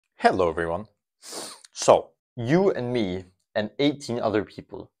Hello everyone. So, you and me and 18 other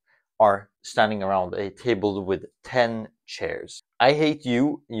people are standing around a table with 10 chairs. I hate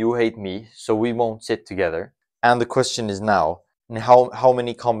you, you hate me, so we won't sit together. And the question is now, how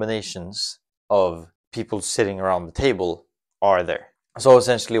many combinations of people sitting around the table are there? So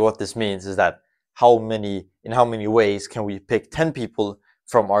essentially what this means is that in how many ways can we pick 10 people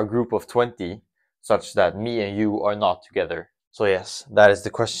from our group of 20 such that me and you are not together? So yes, that is the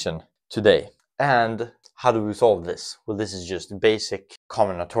question today. And how do we solve this? Well, this is just basic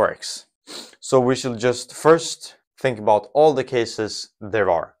combinatorics. So we should just first think about all the cases there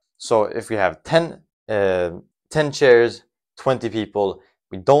are. So if we have 10 chairs, 20 people,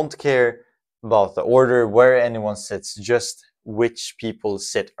 we don't care about the order where anyone sits, just which people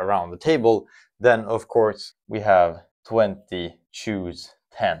sit around the table, then of course we have 20 choose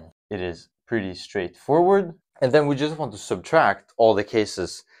 10. It is pretty straightforward. And then we just want to subtract all the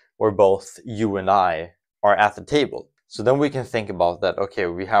cases where both you and I are at the table. So then we can think about that, okay,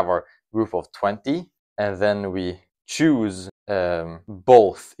 we have our group of 20, and then we choose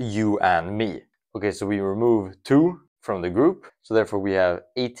both you and me. Okay, so we remove 2 from the group, so therefore we have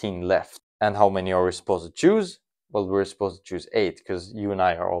 18 left. And how many are we supposed to choose? Well, we're supposed to choose 8 because you and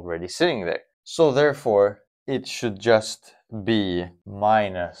I are already sitting there. So therefore, it should just be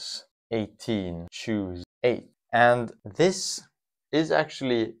minus 18 choose 8. And this is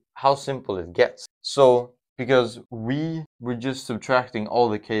actually how simple it gets. So because we're just subtracting all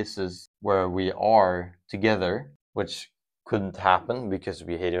the cases where we are together, which couldn't happen because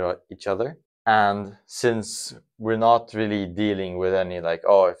we hated each other. And since we're not really dealing with any like,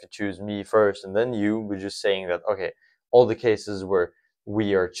 oh, if you choose me first and then you, we're just saying that, okay, all the cases where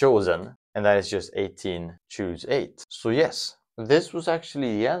we are chosen, and that is just 18 choose 8. So yes, this was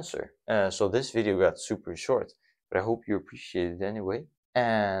actually the answer. So this video got super short, but I hope you appreciate it anyway.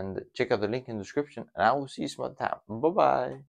 And check out the link in the description, and I will see you some other time. Bye bye.